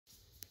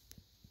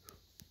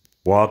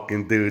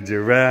Walking through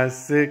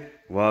Jurassic,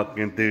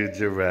 walking through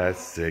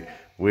Jurassic.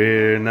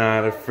 We're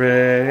not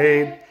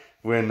afraid,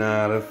 we're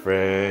not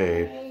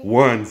afraid.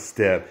 1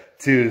 step,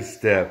 2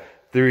 step,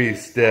 3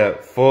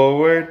 step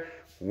forward.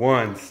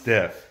 1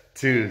 step,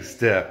 2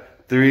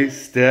 step, 3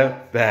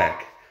 step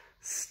back.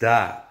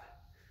 Stop.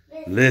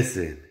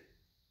 Listen.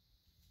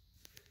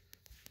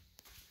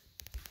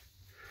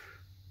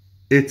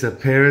 It's a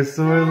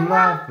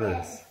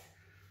Parasaurolophus.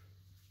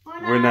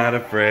 We're not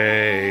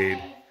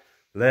afraid.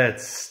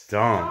 Let's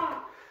stomp.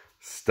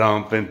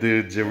 Stomping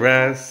through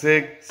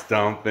Jurassic,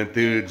 stomping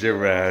through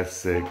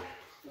Jurassic.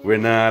 We're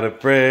not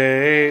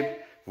afraid,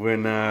 we're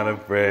not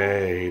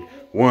afraid.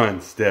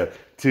 1 step,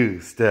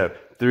 2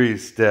 step, 3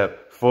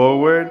 step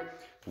forward.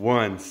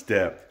 1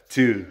 step,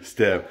 2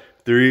 step,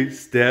 3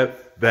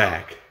 step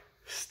back.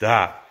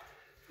 Stop.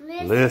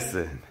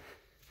 Listen.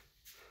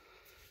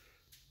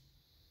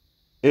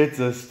 It's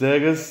a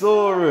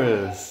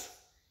Stegasaurus.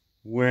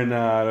 We're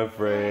not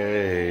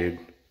afraid.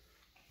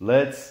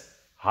 Let's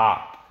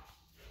hop.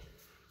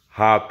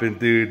 Hopping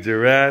through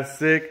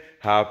Jurassic,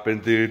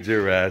 hopping through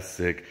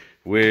Jurassic.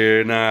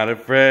 We're not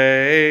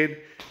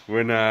afraid,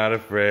 we're not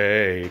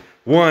afraid.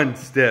 1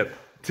 step,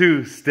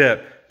 2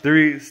 step,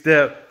 3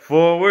 step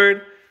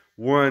forward.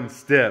 1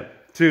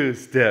 step, 2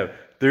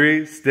 step,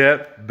 3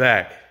 step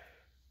back.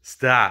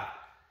 Stop.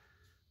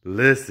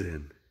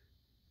 Listen.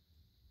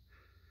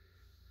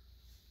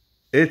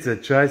 It's a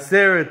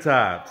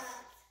Triceratops.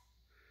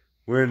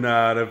 We're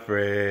not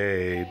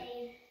afraid.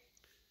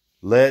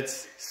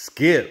 Let's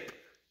skip.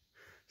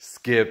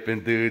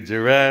 Skipping through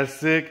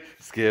Jurassic,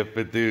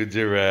 skipping through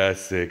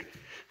Jurassic.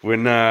 We're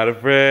not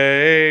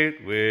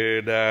afraid,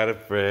 we're not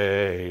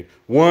afraid.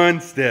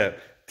 1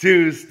 step,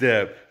 2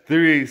 step,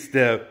 3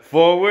 step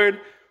forward.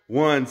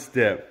 1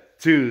 step,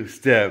 2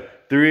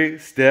 step, 3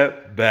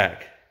 step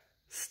back.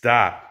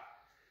 Stop.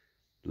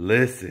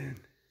 Listen.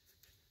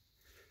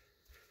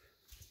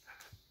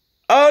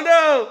 Oh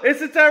no!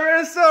 It's a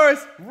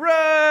Tyrannosaurus!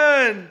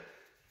 Run!